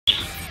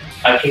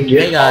I can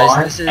get Hey guys,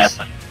 on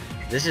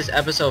this is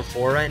episode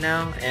 4 right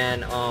now,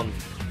 and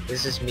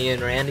this is me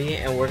and Randy,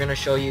 and we're gonna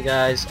show you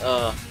guys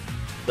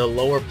the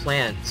lower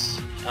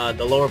plants,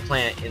 the lower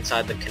plant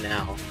inside the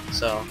canal.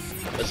 So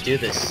let's do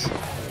this.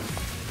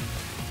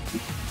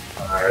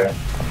 Alright.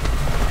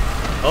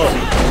 Oh,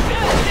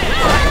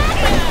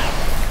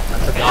 I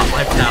forgot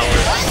my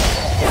powers.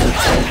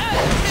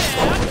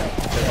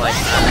 Cause like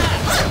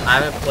I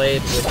haven't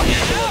played with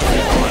Angela for a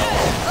while.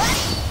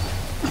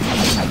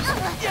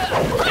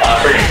 I'm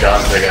pretty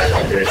dumb, I got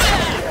it.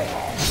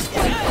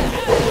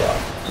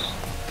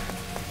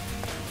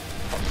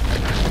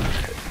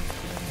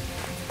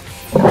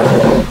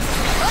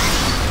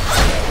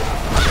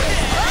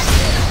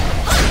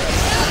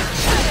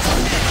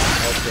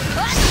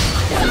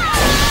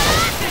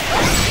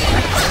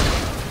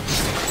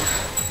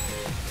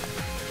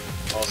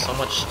 Oh, so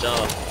much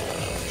stuff.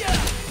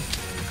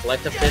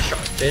 Collect the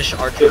fish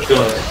archer.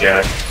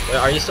 Yeah. Wait,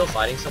 are you still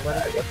fighting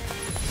somebody?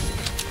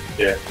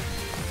 Yeah.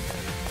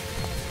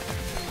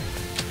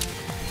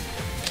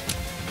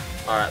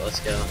 Alright, let's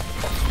go.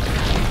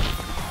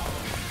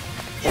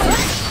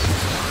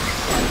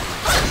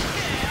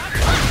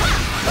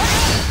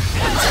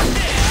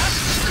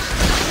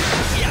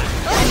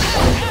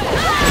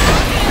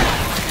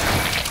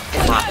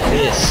 My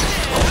fist.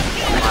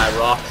 My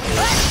rock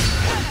fist.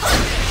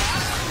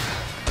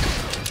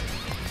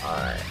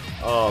 Alright.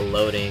 Oh,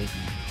 loading.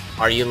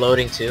 Are you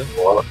loading too?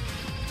 What?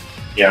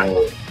 Yeah, I'm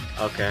loading.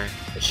 Okay.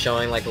 It's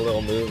showing like a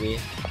little movie.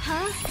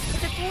 Huh?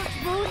 It's a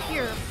forked road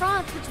here.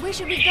 Franz, which way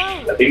should we go?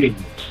 I think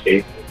it's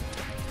escape.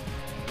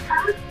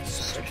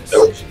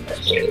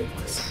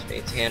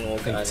 Fate's hand will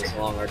guide us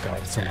along our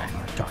dark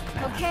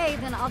path. Okay,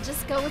 then I'll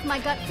just go with my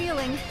gut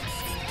feeling.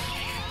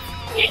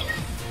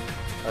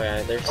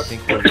 Okay, there's...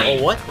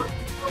 Oh, what?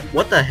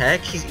 What the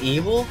heck? He's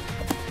evil?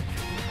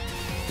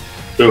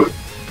 Dude.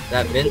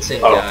 That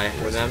Vincent guy,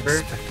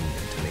 remember?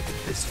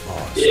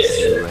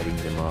 Yeah. Writing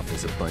them off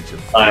as a bunch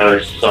of I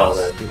always saw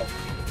that.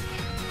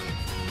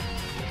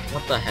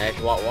 What the heck?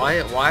 Why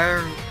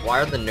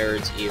are the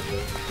nerds evil?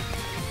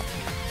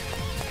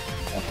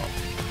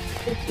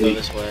 Go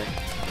this way.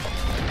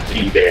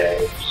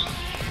 D-bags.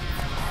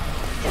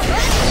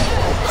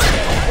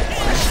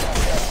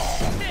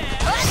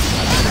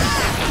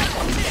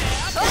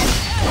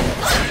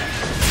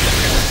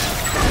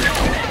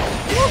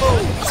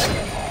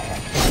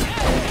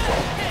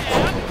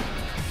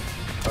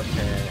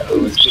 Okay,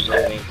 let's keep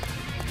moving.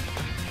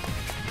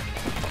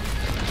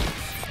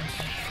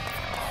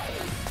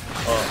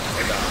 Oh,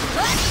 my God.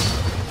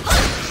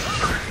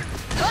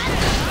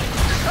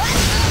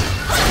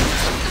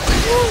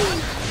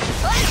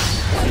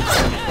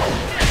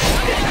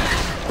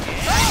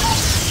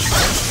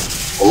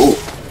 Oh,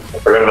 I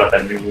forgot about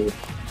that new move.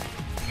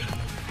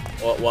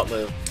 What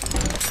move?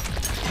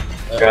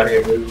 Got a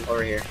move.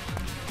 Over here.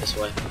 This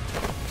way.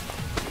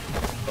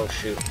 Oh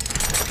shoot.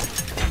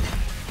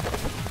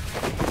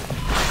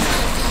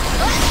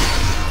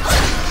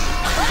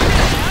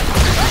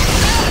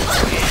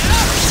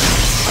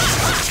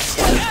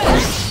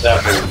 That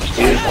move,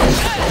 dude.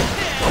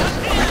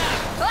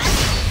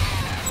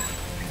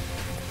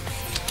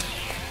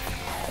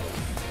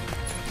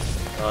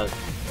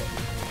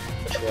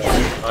 Which way?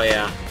 Oh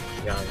yeah.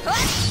 Got it.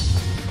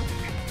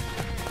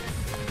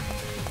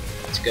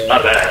 Let's go.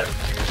 Not bad.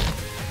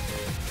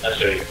 I'll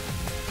show you.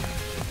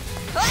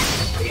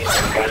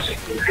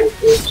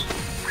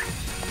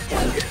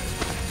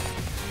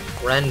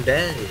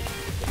 Rendetti.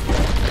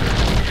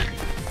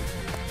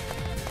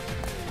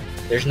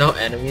 There's no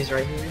enemies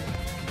right here?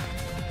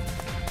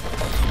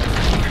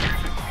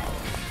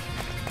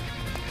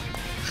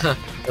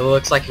 It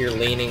looks like you're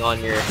leaning on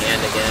your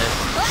hand again.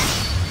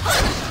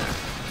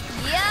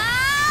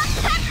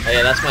 Oh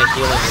yeah, that's my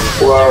healing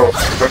move. Whoa,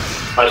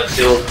 my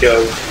skills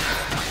go.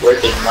 Where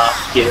did my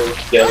skills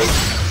go?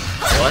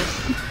 What?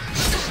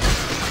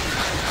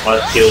 My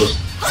skills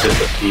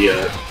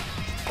disappear.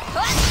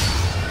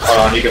 Hold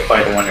on, you can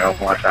fight the one you're on.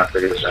 I'm trying to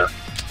figure this out.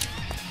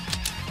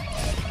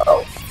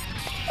 Oh.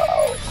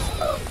 Oh.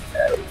 Oh.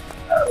 No.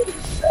 No.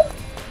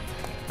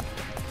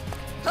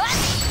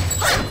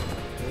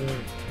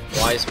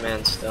 No. Wise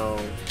man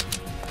stone.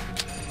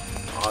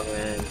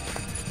 Augment.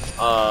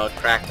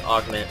 Cracked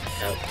augment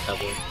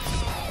pebble.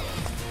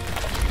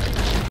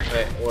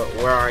 Wait,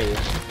 where are you?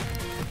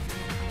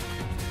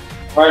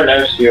 Right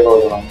next to you,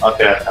 hold on.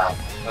 Okay, I found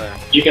it. Okay.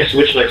 You can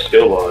switch like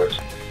skill bars.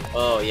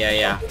 Oh,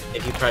 yeah.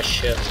 If you press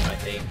shift, I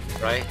think,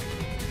 right?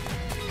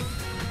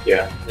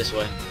 Yeah. This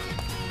way.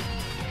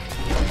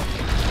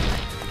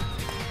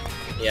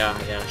 Yeah,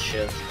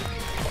 shift.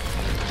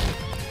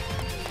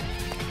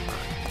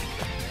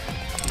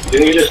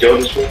 Didn't you just go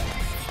this way?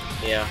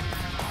 Yeah.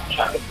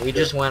 We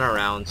just went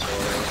around, sort of.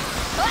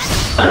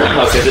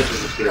 Okay, this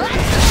is the skill.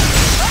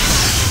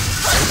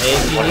 Hey,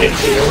 if you need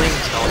healing,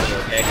 tell me,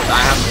 okay? Because I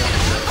have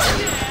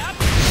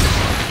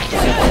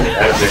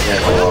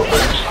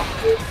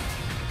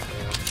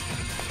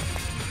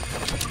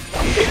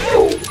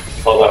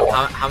Hold that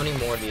one. How many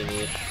more do you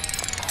need?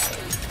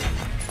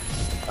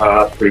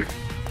 3.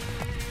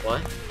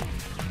 What?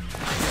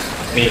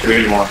 Need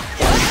 3 more.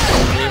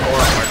 3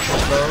 more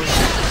archer's bows?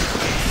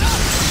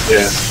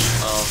 Yeah.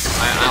 Oh,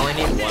 I only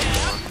need 1 more.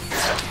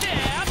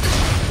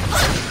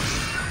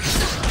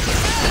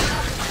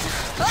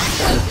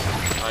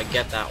 I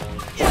get that one.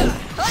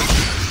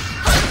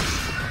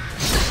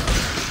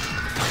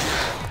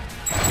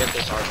 Get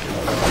this archer.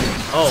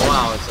 Oh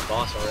wow, it's a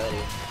boss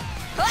already.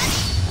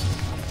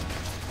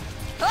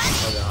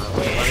 Oh god,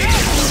 wait, let me get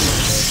this.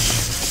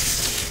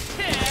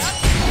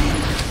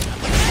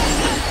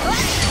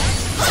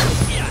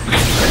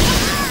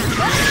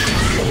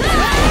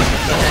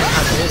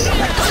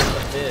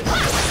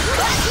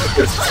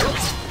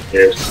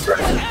 Here's the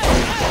right.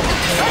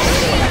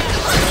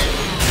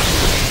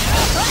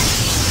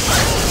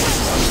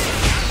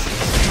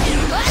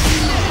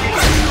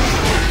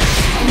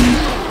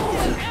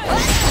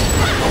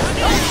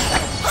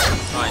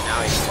 Alright, now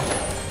he's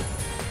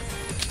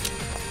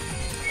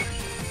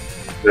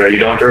So you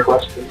don't your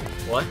quest?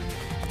 what?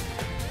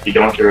 You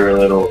don't your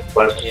little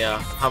quest? Yeah,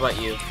 how about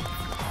you?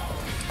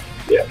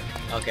 Yeah.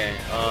 Okay,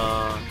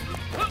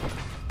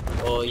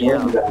 well, yeah.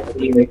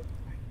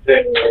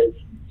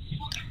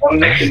 I'm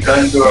making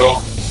gun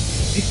girl.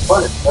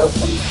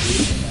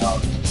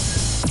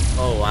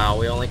 Oh wow,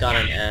 we only got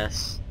an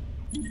S.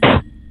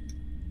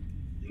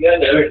 You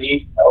guys ever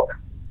need help?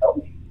 Help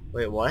me.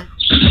 Wait, what?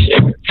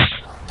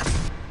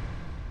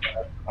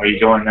 Are you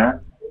doing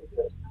that?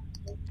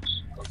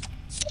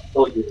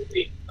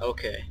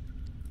 Okay.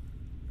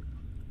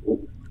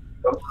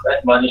 Don't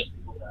spend money.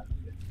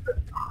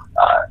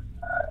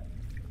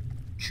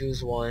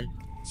 Choose one.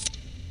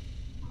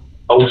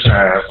 Oh,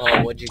 snap.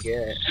 Oh, what'd you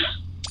get?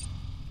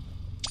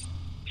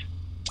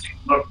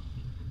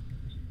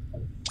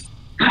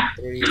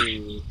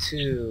 Three,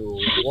 two,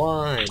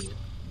 one.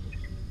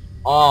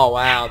 Oh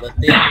wow, the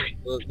thing,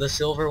 the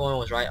silver one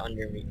was right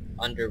under me,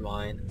 under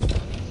mine.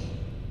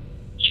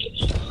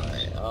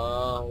 Alright,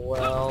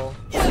 well,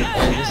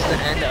 and this is the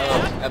end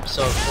of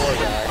episode 4,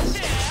 guys.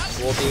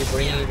 We'll be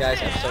bringing you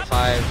guys episode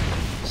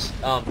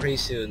 5, pretty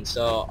soon,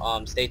 so,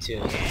 stay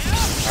tuned.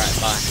 Alright,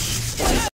 bye.